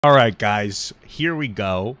All right, guys, here we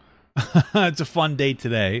go. It's a fun day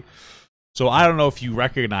today. So I don't know if you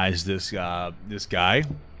recognize this guy,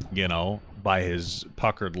 you know, by his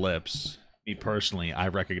puckered lips. Me personally, I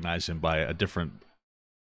recognize him by a different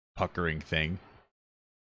puckering thing.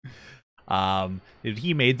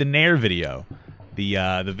 He made the Nair video,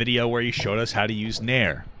 the video where he showed us how to use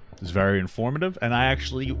Nair. It was very informative, and I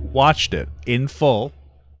actually watched it in full.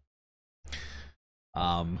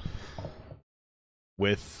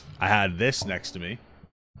 I had this next to me.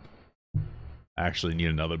 I actually need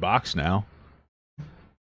another box now.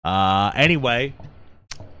 Anyway,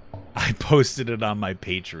 I posted it on my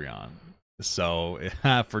Patreon. So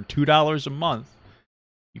for $2 a month,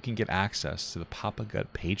 you can get access to the Papa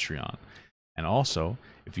Gut Patreon. And also,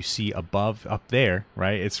 if you see above, up there,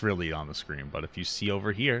 right? It's really on the screen, but if you see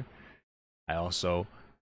over here, I also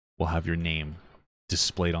will have your name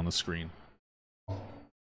displayed on the screen.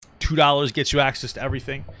 $2 gets you access to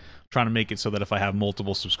everything. I'm trying to make it so that if I have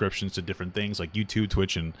multiple subscriptions to different things like YouTube,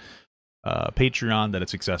 Twitch, and Patreon, that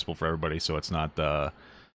it's accessible for everybody. So it's not,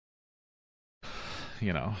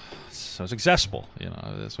 you know, so it's accessible. You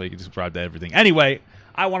know, that's why you can subscribe to everything. Anyway,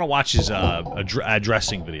 I want to watch his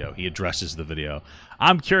addressing video. He addresses the video.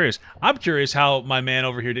 I'm curious. I'm curious how my man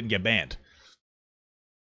over here didn't get banned.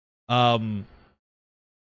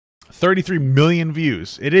 33 million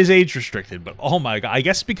views. It is age restricted, but oh my god. I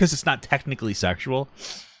guess because it's not technically sexual.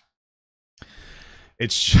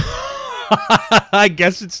 It's I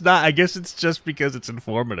guess it's not. I guess it's just because it's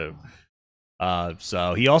informative.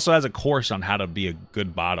 So he also has a course on how to be a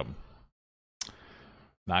good bottom.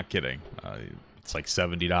 Not kidding. It's like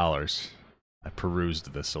 $70. I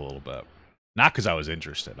perused this a little bit. Not because I was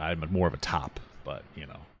interested. I'm more of a top, but you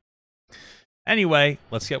know. Anyway,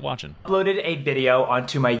 let's get watching. Uploaded a video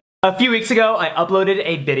onto my A few weeks ago, I uploaded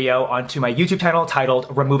a video onto my YouTube channel titled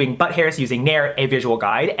Removing Butt Hairs Using Nair, a visual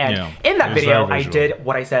guide. And in that video, I did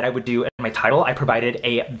what I said I would do in my title. I provided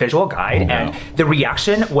a visual guide, and the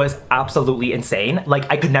reaction was absolutely insane. Like,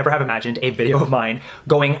 I could never have imagined a video of mine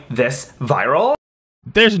going this viral.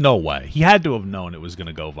 There's no way. He had to have known it was going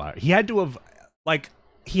to go viral. He had to have, like,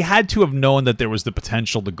 he had to have known that there was the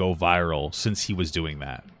potential to go viral since he was doing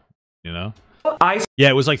that, you know? Yeah,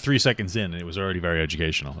 it was like 3 seconds in, and it was already very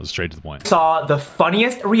educational. It was straight to the point. Saw the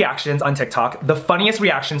funniest reactions on TikTok, the funniest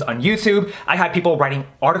reactions on YouTube. I had people writing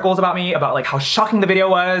articles about me, about like how shocking the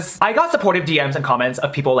video was. I got supportive DMs and comments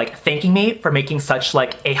of people like thanking me for making such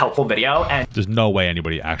like a helpful video. And there's no way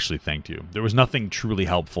anybody actually thanked you. There was nothing truly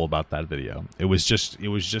helpful about that video. It was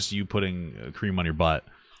just you putting cream on your butt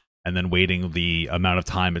and then waiting the amount of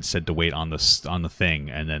time it said to wait on the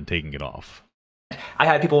thing and then taking it off. I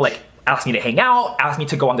had people like ask me to hang out, ask me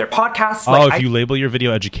to go on their podcasts. Oh, like, if you label your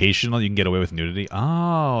video educational, you can get away with nudity.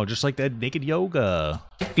 Oh, just like that naked yoga.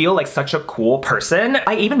 I feel like such a cool person.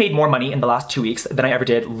 I even made more money in the last 2 weeks than I ever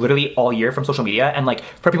did literally all year from social media. And like,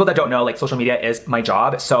 for people that don't know, like social media is my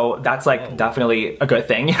job. So that's like definitely a good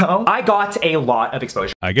thing, you know? I got a lot of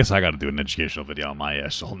exposure. I guess I got to do an educational video on my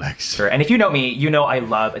asshole next. And if you know me, you know I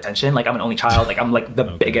love attention. Like, I'm an only child. Like, I'm like the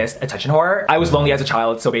biggest attention whore. I was lonely as a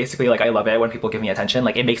child. So basically, like, I love it when people give me attention.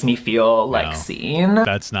 Like, it makes me feel like seen.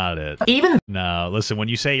 That's not it. Even no, listen, when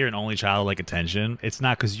you say you're an only child, like attention, it's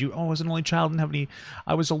not because you, oh, I was an only child, didn't have any,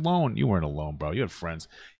 I was alone. You weren't alone, bro. You had friends.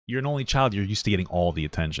 You're an only child. You're used to getting all the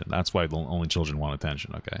attention. That's why the only children want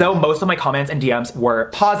attention, okay? Though most of my comments and DMs were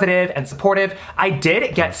positive and supportive, I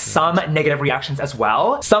did get some negative reactions as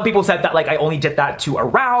well. Some people said that like I only did that to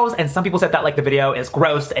arouse, and some people said that like the video is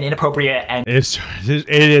gross and inappropriate. And it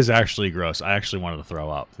is actually gross. I actually wanted to throw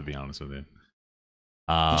up, to be honest with you.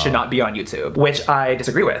 Should not be on YouTube, which I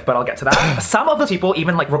disagree with, but I'll get to that. Some of those people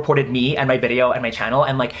even like reported me and my video and my channel,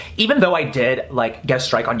 and like even though I did like get a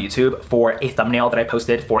strike on YouTube for a thumbnail that I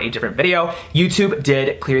posted for a different video, YouTube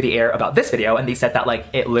did clear the air about this video, and they said that like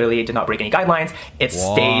it literally did not break any guidelines. It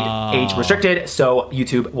stayed age restricted, so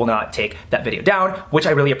YouTube will not take that video down, which I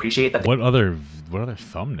really appreciate. That what other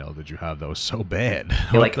thumbnail did you have that was so bad?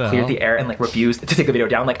 They like cleared the air and like refused to take the video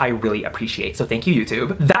down. Like, I really appreciate. So thank you,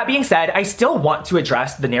 YouTube. That being said, I still want to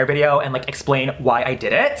address the Nair video and like explain why I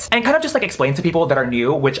did it, and kind of just like explain to people that are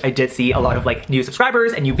new, which I did see a lot of like new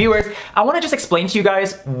subscribers and new viewers. I want to just explain to you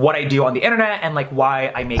guys what I do on the internet and like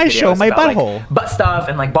why I make videos show my about butthole. Like, butt stuff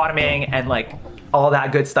and like bottoming and like all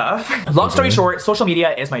that good stuff. Long story short, social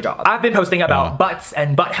media is my job. I've been posting about butts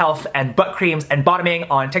and butt health and butt creams and bottoming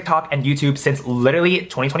on TikTok and YouTube since literally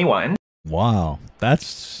 2021. Wow,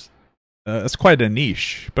 that's quite a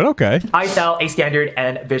niche, but okay. I sell a standard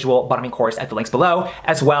and visual bottoming course at the links below,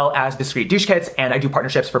 as well as discreet douche kits, and I do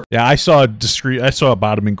partnerships for— Yeah, I saw a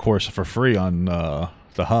bottoming course for free on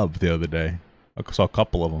the Hub the other day. I saw a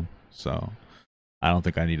couple of them, so I don't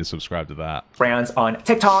think I need to subscribe to that. Brands on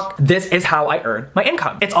TikTok. This is how I earn my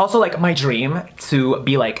income. It's also like my dream to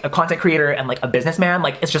be like a content creator and like a businessman.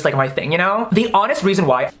 Like it's just like my thing, you know? The honest reason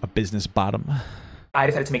why a business bottom I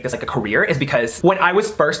decided to make this like a career is because when I was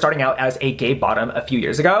first starting out as a gay bottom a few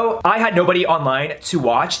years ago, I had nobody online to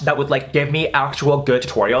watch that would like give me actual good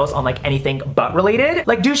tutorials on like anything butt related,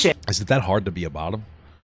 like douching. Is it that hard to be a bottom?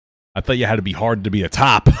 I thought you had to be hard to be a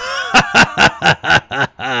top.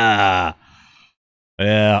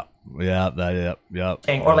 Yeah.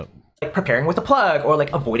 Or like preparing with a plug, or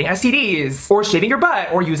like avoiding STDs, or shaving your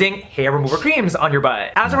butt, or using hair remover creams on your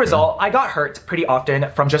butt. As a result, I got hurt pretty often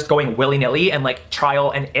from just going willy-nilly and like trial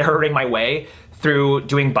and erroring my way through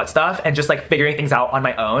doing butt stuff and just like figuring things out on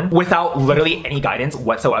my own without literally any guidance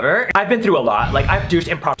whatsoever. I've been through a lot. Like I've douched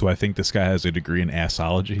improper. Do I think this guy has a degree in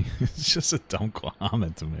assology? It's just a dumb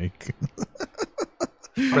comment to make.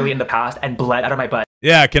 Really in the past and bled out of my butt.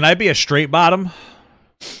 Yeah, can I be a straight bottom?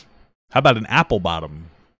 How about an apple bottom?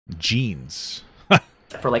 Jeans.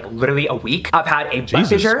 For like literally a week. I've had a butt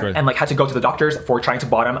fissure and like had to go to the doctors for trying to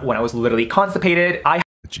bottom when I was literally constipated.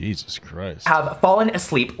 Jesus Christ. Have fallen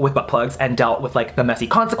asleep with butt plugs and dealt with like the messy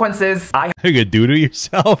consequences. You could doo-doo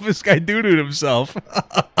yourself. This guy doo-dooed himself.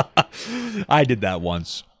 I did that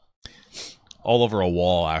once. All over a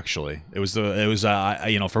wall, actually. It was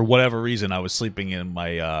you know, for whatever reason, I was sleeping in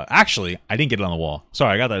my, actually, I didn't get it on the wall.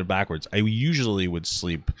 Sorry, I got that backwards. I usually would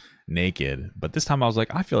sleep naked, but this time I was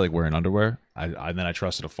like, I feel like wearing underwear. And then I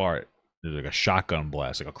trusted a fart. There's like a shotgun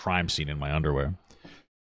blast, like a crime scene in my underwear.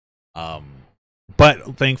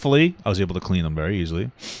 But thankfully, I was able to clean them very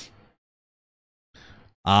easily.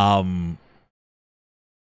 My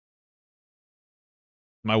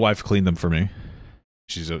wife cleaned them for me.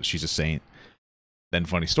 She's a saint. Then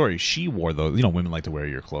funny story, she wore those. You know, women like to wear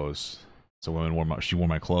your clothes, so she wore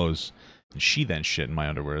my clothes, and she then shit in my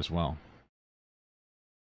underwear as well.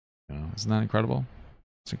 You know, isn't that incredible?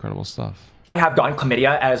 It's incredible stuff. I have gotten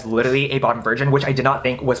chlamydia as literally a bottom virgin, which I did not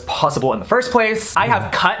think was possible in the first place. I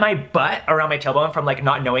have cut my butt around my tailbone from like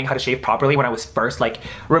not knowing how to shave properly when I was first like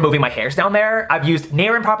removing my hairs down there. I've used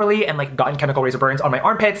Nair improperly and like gotten chemical razor burns on my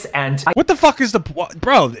armpits and what the fuck is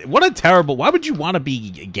bro, what a terrible, why would you want to be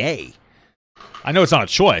gay? I know it's not a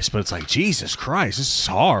choice, but it's like, Jesus Christ, this is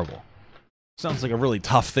horrible. Sounds like a really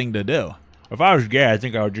tough thing to do. If I was gay, I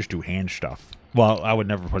think I would just do hand stuff. Well, I would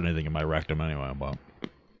never put anything in my rectum anyway, but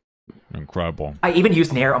incredible. I even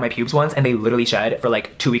used Nair on my pubes once and they literally shed for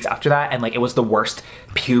like 2 weeks after that, and like it was the worst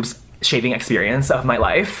pubes shaving experience of my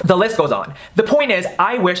life. The list goes on. The point is,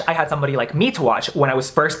 I wish I had somebody like me to watch when I was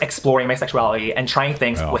first exploring my sexuality and trying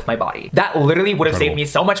things with my body. That literally would have saved me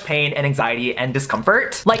so much pain and anxiety and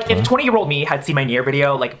discomfort. Like if 20-year-old me had seen my Nair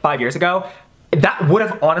video like 5 years ago, that would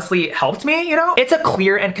have honestly helped me, you know? It's a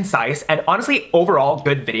clear and concise and honestly overall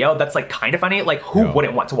good video that's like kind of funny. Like who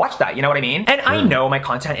wouldn't want to watch that, you know what I mean? And I know my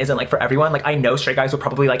content isn't like for everyone. Like I know straight guys would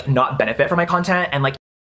probably like not benefit from my content and like.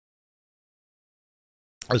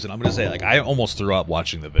 Listen, I'm gonna say, like, I almost threw up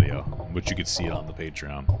watching the video, which you could see it on the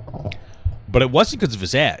Patreon. But it wasn't because of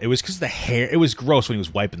his ass. It was because the hair. It was gross when he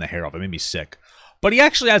was wiping the hair off. It made me sick. But he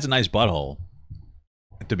actually has a nice butthole.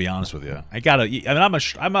 To be honest with you, I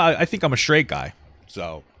mean, I think I'm a straight guy,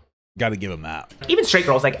 so gotta give him that. Even straight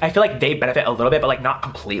girls, like, I feel like they benefit a little bit, but like not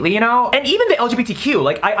completely, you know? And even the LGBTQ,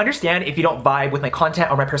 like, I understand if you don't vibe with my content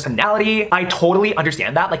or my personality. I totally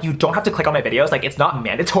understand that. Like, you don't have to click on my videos. Like, it's not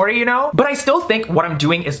mandatory, you know? But I still think what I'm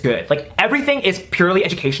doing is good. Like, everything is purely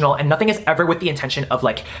educational and nothing is ever with the intention of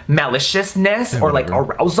like maliciousness or like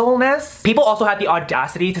arousalness. People also had the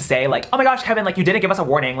audacity to say like, oh my gosh, Kevin, like you didn't give us a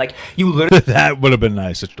warning. Like you literally- That would have been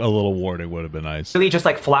nice. A little warning would have been nice. Really just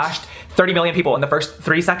like flashed 30 million people in the first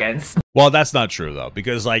 3 seconds. Well, that's not true though,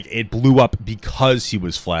 because like it blew up because he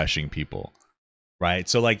was flashing people, right?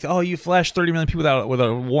 So like, oh, you flashed 30 million people without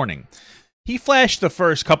a warning. He flashed the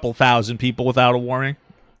first couple thousand people without a warning.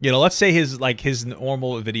 You know, let's say his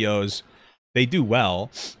normal videos, they do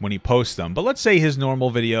well when he posts them. But let's say his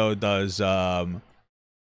normal video does how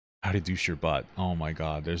to douche your butt. Oh my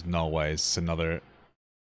God, there's no way. It's another.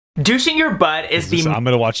 Douching your butt is the. I'm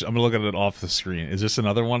gonna look at it off the screen. Is this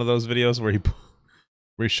another one of those videos where he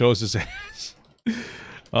shows his ass?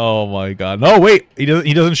 Oh my God! No, wait. He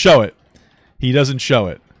doesn't show it. He doesn't show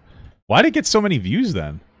it. Why did it get so many views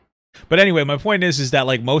then? But anyway, my point is that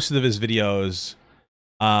like most of his videos,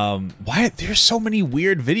 why there's so many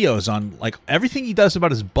weird videos on like everything he does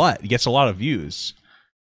about his butt. He gets a lot of views.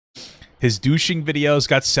 His douching videos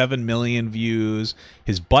got 7 million views.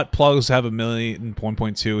 His butt plugs have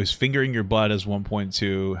 1.2. His fingering your butt is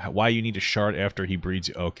 1.2. Why you need to shart after he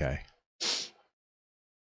breeds? Okay.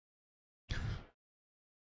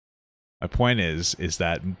 My point is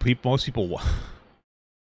that most people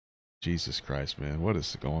Jesus Christ, man. What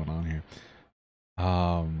is going on here?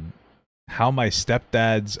 How my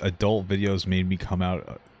stepdad's adult videos made me come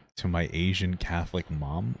out to my Asian Catholic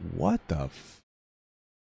mom? What the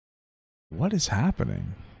what is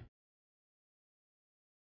happening?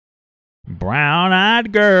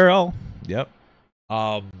 Brown-eyed girl. Yep.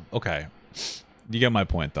 Okay. You get my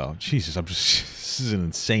point, though. Jesus, this is an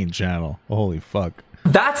insane channel. Holy fuck.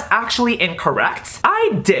 That's actually incorrect.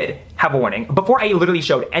 I did have a warning. Before I literally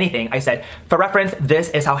showed anything, I said, for reference, this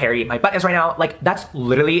is how hairy my butt is right now. Like, that's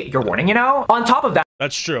literally your warning, you know? On top of that.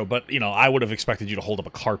 That's true, but, you know, I would have expected you to hold up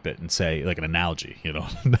a carpet and say, like, an analogy, you know?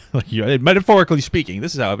 Like, metaphorically speaking,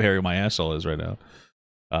 this is how hairy my asshole is right now.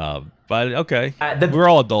 But okay, we're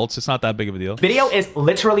all adults. It's not that big of a deal. Video is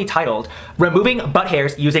literally titled, Removing Butt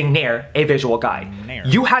Hairs Using Nair, a Visual Guide. Nair.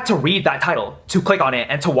 You had to read that title to click on it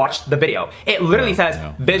and to watch the video. It literally says,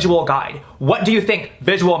 Visual Guide. What do you think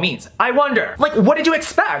visual means? I wonder. Like, what did you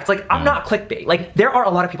expect? Like, I'm not clickbait. Like, there are a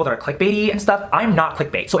lot of people that are clickbaity and stuff. I'm not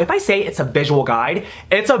clickbait. So if I say it's a visual guide,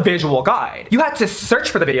 it's a visual guide. You had to search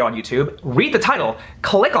for the video on YouTube, read the title,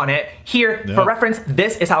 click on it, here, for reference,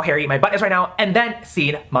 this is how hairy my butt is right now, and then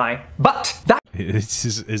see my butt.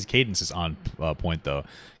 His cadence is on point, though,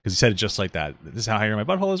 because he said it just like that. This is how hairy my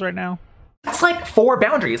butthole is right now. That's like 4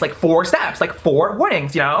 boundaries, like 4 steps, like 4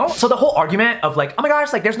 warnings, you know? So the whole argument of like, oh my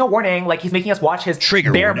gosh, like there's no warning, like he's making us watch his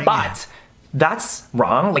bare butt. That's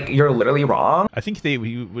wrong. Like, you're literally wrong. I think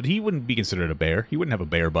he wouldn't be considered a bear. He wouldn't have a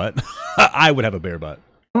bear butt. I would have a bear butt.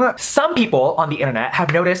 Some people on the internet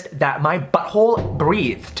have noticed that my butthole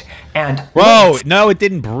breathed. And whoa, no, it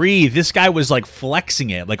didn't breathe. This guy was like flexing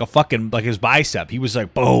it like a fucking, like his bicep. He was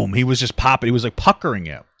like, boom. He was just popping. He was like puckering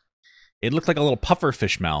it. It looked like a little puffer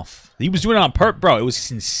fish mouth. He was doing it on purpose, bro. It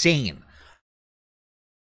was insane.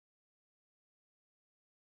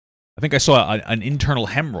 I think I saw an internal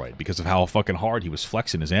hemorrhoid because of how fucking hard he was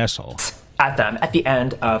flexing his asshole. At them at the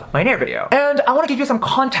end of my Nair video. And I want to give you some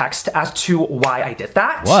context as to why I did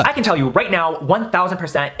that. What? I can tell you right now,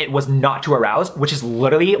 1000% it was not to arouse, which is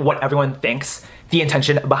literally what everyone thinks the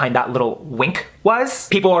intention behind that little wink was.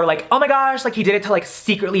 People are like, oh my gosh, like he did it to like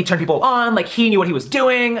secretly turn people on, like he knew what he was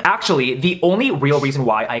doing. Actually, the only real reason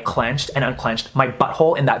why I clenched and unclenched my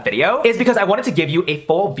butthole in that video is because I wanted to give you a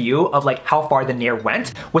full view of like how far the Nair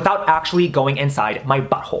went without actually going inside my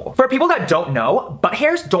butthole. For people that don't know, butt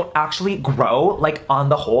hairs don't actually grow like on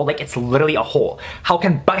the hole, like it's literally a hole. How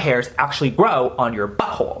can butt hairs actually grow on your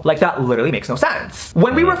butthole? Like that literally makes no sense.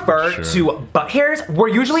 When we refer to butt hairs, we're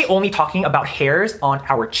usually only talking about hairs on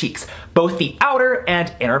our cheeks, both the outer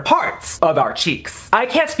and inner parts of our cheeks. I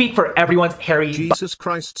can't speak for everyone's hairy. Jesus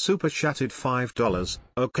Christ super chatted $5.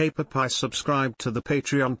 Okay, Popeye, subscribe to the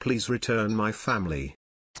Patreon. Please return my family.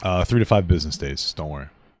 3 to 5 business days. Don't worry.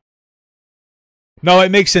 No, it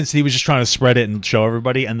makes sense. He was just trying to spread it and show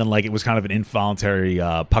everybody, and then like it was kind of an involuntary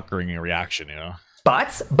puckering reaction, you know.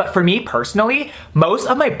 But for me personally, most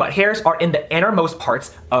of my butt hairs are in the innermost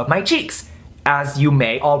parts of my cheeks, as you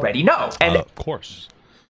may already know. And of course.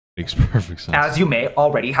 Makes perfect sense. As you may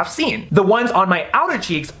already have seen. The ones on my outer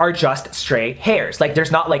cheeks are just stray hairs. Like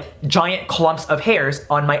there's not like giant clumps of hairs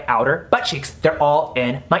on my outer butt cheeks. They're all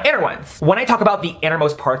in my inner ones. When I talk about the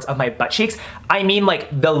innermost parts of my butt cheeks, I mean like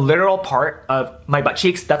the literal part of my butt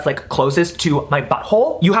cheeks that's like closest to my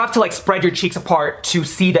butthole. You have to like spread your cheeks apart to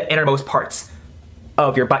see the innermost parts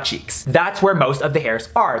of your butt cheeks. That's where most of the hairs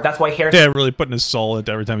are. That's why hairs— yeah, really putting his soul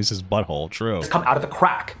into every time he says butthole. True. Come out of the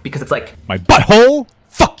crack because it's like, my butthole?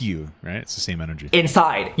 Fuck you, right? It's the same energy.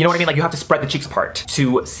 Inside. You know what I mean? Like you have to spread the cheeks apart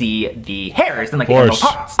to see the hairs and like the innermost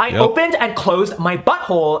parts. I opened and closed my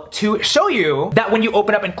butthole to show you that when you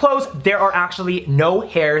open up and close, there are actually no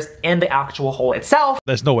hairs in the actual hole itself.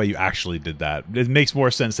 There's no way you actually did that. It makes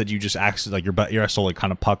more sense that you just actually, like your asshole like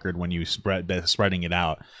kind of puckered when you spreading it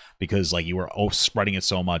out, because like you were spreading it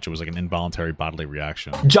so much, it was like an involuntary bodily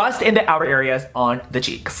reaction. Just in the outer areas on the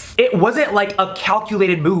cheeks. It wasn't like a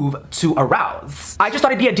calculated move to arouse. I just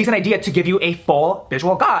thought it'd be a decent idea to give you a full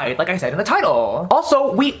visual guide, like I said in the title.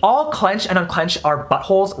 Also, we all clench and unclench our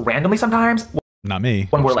buttholes randomly sometimes. Not me.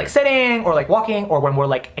 When we're like sitting or like walking or when we're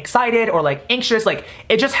like excited or like anxious, like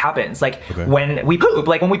it just happens. Like when we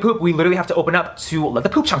poop, we literally have to open up to let the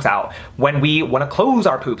poop chunks out. When we want to close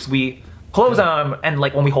our poops, we close them, and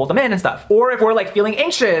like when we hold them in and stuff. Or if we're like feeling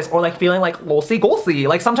anxious or like feeling like lolsy-golsy,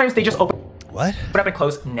 like sometimes they just open up and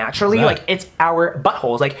close naturally. Like it's our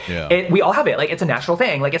buttholes. Like we all have it. Like it's a natural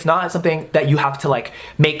thing. Like it's not something that you have to like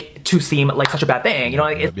make to seem like such a bad thing. You know,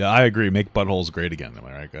 like yeah, I agree. Make buttholes great again. Am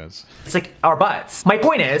I right, guys? It's like our butts. My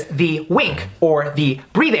point is the wink or the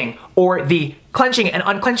breathing or the clenching and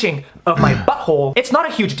unclenching of my butthole, it's not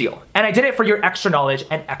a huge deal. And I did it for your extra knowledge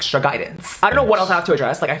and extra guidance. I don't know what else I have to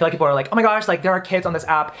address. Like, I feel like people are like, oh my gosh, like there are kids on this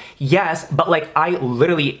app. Yes, but like I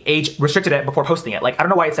literally age restricted it before posting it. Like, I don't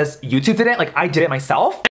know why it says YouTube did it. Like, I did it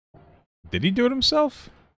myself. Did he do it himself?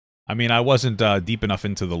 I mean, I wasn't deep enough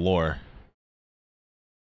into the lore.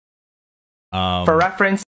 For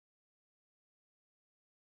reference,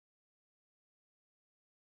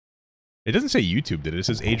 it doesn't say YouTube did it. It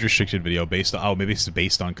says age-restricted video based on... Oh, maybe it's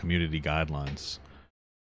based on community guidelines.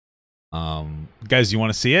 Guys, you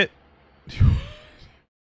want to see it? You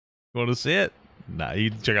want to see it? Nah,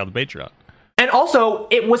 you can check out the Patreon. and also,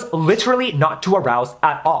 it was literally not to arouse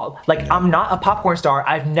at all. Like, I'm not a popcorn star.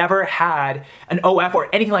 I've never had an OF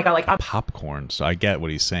or anything like that. Like, I'm popcorn, so I get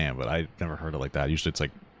what he's saying, but I never heard it like that. Usually it's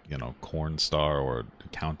like, you know, corn star or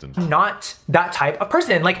accountant. I'm not that type of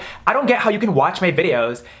person. Like, I don't get how you can watch my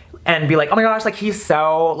videos and be like, oh my gosh, like he's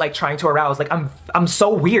so like trying to arouse. Like, I'm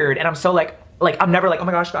so weird, and I'm so like I'm never like, oh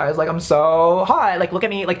my gosh, guys, like I'm so hot. Like, look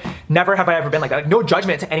at me. Like, never have I ever been like that. Like, no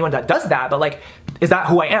judgment to anyone that does that, but like, is that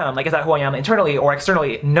who I am? Like, is that who I am internally or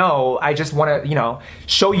externally? No, I just want to, you know,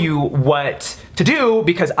 show you what to do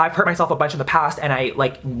because I've hurt myself a bunch in the past and I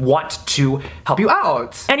like want to help you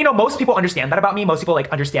out. And you know, most people understand that about me. Most people like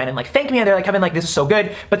understand and like thank me and they're like, Kevin, like this is so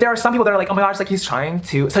good. But there are some people that are like, oh my gosh, like he's trying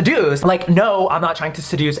to seduce. Like, no, I'm not trying to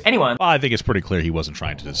seduce anyone. Well, I think it's pretty clear he wasn't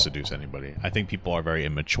trying to seduce anybody. I think people are very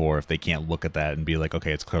immature if they can't look at that and be like,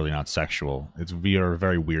 okay, it's clearly not sexual. We are a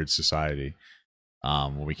very weird society. Where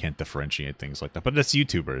we can't differentiate things like that. But it's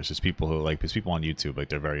YouTubers. It's people who like, it's people on YouTube, like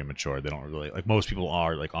they're very immature. They don't really, like most people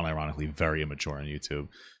are like unironically very immature on YouTube.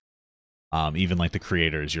 Even like the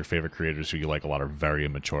creators, your favorite creators who you like a lot are very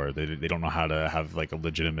immature. They don't know how to have like a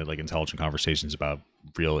legitimate, like intelligent conversations about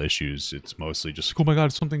real issues. It's mostly just, oh my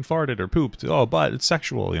God, something farted or pooped. Oh, but it's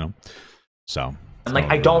sexual, you know? So. And like,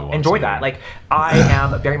 I don't enjoy that. Like, I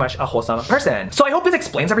am very much a wholesome person. So I hope this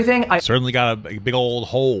explains everything. I certainly got a big old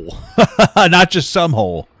hole. Not just some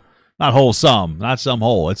hole. Not wholesome. Not some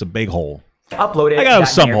hole. It's a big hole. Uploaded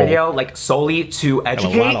that Nair video like solely to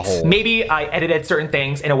educate. Maybe I edited certain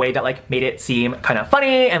things in a way that like made it seem kind of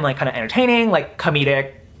funny and like kind of entertaining, like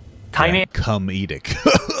comedic timing. Yeah,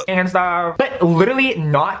 comedic. And stuff, but literally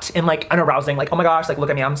not in like an arousing, like, oh my gosh, like look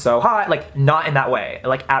at me, I'm so hot, like not in that way,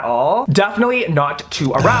 like at all. Definitely not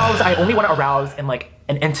to arouse. I only want to arouse in like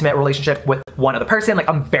an intimate relationship with one other person. Like,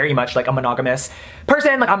 I'm very much like a monogamous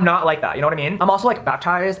person. Like, I'm not like that, you know what I mean? I'm also like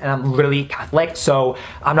baptized and I'm literally Catholic, so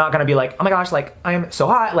I'm not gonna be like, oh my gosh, like I'm so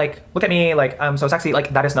hot, like look at me, like I'm so sexy.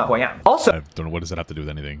 Like, that is not who I am. Also, I don't know, what does that have to do with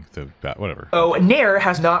anything? Whatever. Oh, Nair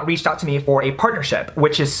has not reached out to me for a partnership,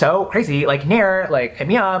 which is so crazy. Like, Nair, like hit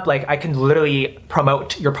me up. Like, I can literally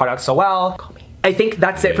promote your product so well. Call me. I think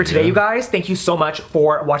that's it for today, you guys. Thank you so much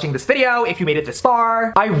for watching this video. If you made it this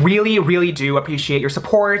far, I really, really do appreciate your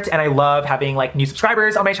support, and I love having like new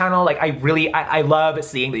subscribers on my channel. Like, I love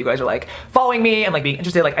seeing that you guys are like following me and like being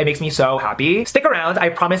interested. Like, it makes me so happy. Stick around. I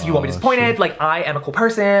promise you won't be disappointed. Like, I am a cool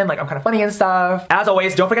person. Like, I'm kind of funny and stuff. As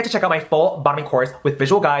always, don't forget to check out my full bottoming course with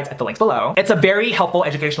visual guides at the links below. It's a very helpful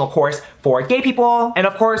educational course for gay people. And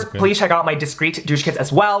of course, please check out my discreet douche kits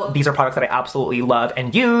as well. These are products that I absolutely love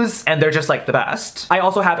and use, and they're just like the best. I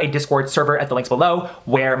also have a Discord server at the links below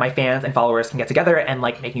where my fans and followers can get together and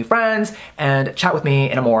like make new friends and chat with me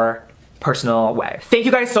in a more personal way. Thank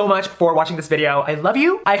you guys so much for watching this video. I love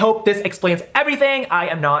you. I hope this explains everything. I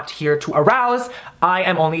am not here to arouse. I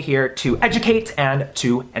am only here to educate and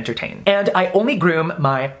to entertain. And I only groom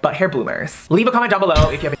my butt hair bloomers. Leave a comment down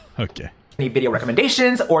below if you have any video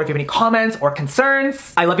recommendations or if you have any comments or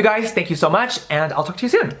concerns. I love you guys. Thank you so much, and I'll talk to you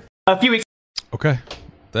soon. A few weeks. Okay.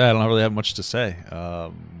 I don't really have much to say.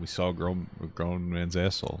 We saw a grown man's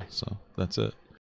asshole, so that's it.